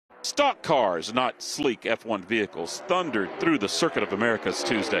Stock cars, not sleek F1 vehicles, thundered through the Circuit of Americas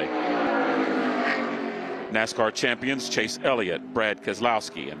Tuesday. NASCAR champions Chase Elliott, Brad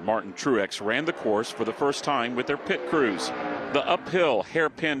Keselowski, and Martin Truex ran the course for the first time with their pit crews. The uphill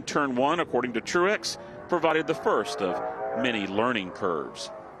hairpin turn 1, according to Truex, provided the first of many learning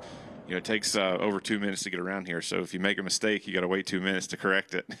curves. You know, it takes over 2 minutes to get around here. So if you make a mistake, you got to wait 2 minutes to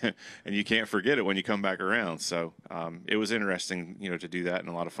correct it. And you can't forget it when you come back around. So it was interesting, you know, to do that, and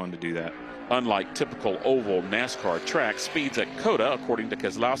a lot of fun to do that. Unlike typical oval NASCAR tracks, speeds at COTA, according to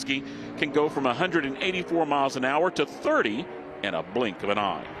Keselowski, can go from 184 miles an hour to 30 in a blink of an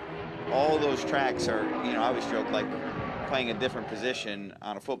eye. All those tracks are, you know, I always joke like playing a different position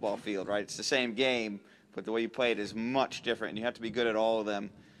on a football field, right? It's the same game, but the way you play it is much different, and you have to be good at all of them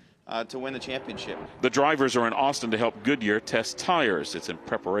to win the championship. The drivers are in Austin to help Goodyear test tires. It's in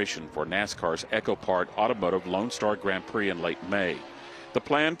preparation for NASCAR's EchoPart Automotive Lone Star Grand Prix in late May. The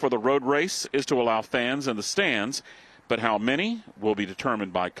plan for the road race is to allow fans in the stands, but how many will be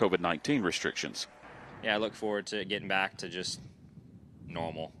determined by COVID-19 restrictions. Yeah, I look forward to getting back to just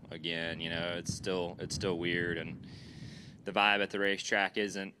normal again. You know, it's still weird, and the vibe at the racetrack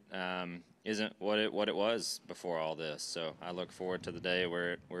isn't what it was before all this. So I look forward to the day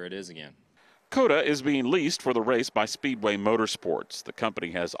where it is again. COTA is being leased for the race by Speedway Motorsports. The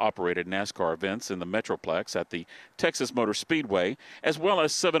company has operated NASCAR events in the Metroplex at the Texas Motor Speedway, as well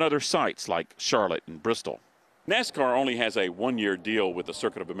as 7 other sites like Charlotte and Bristol. NASCAR only has a 1-year deal with the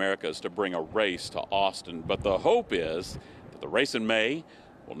Circuit of Americas to bring a race to Austin, but the hope is that the race in May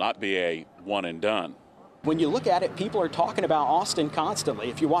will not be a one and done. When you look at it, people are talking about Austin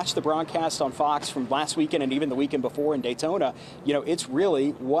constantly. If you watch the broadcast on Fox from last weekend and even the weekend before in Daytona, you know, it's really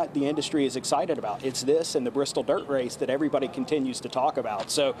what the industry is excited about. It's this and the Bristol Dirt Race that everybody continues to talk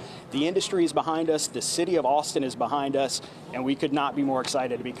about. So the industry is behind us, the city of Austin is behind us, and we could not be more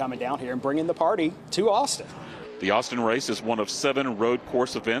excited to be coming down here and bringing the party to Austin. The Austin race is one of 7 road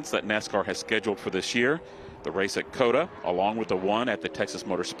course events that NASCAR has scheduled for this year. The race at COTA, along with the one at the Texas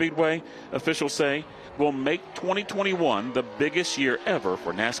Motor Speedway, officials say will make 2021 the biggest year ever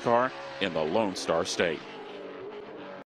for NASCAR in the Lone Star State.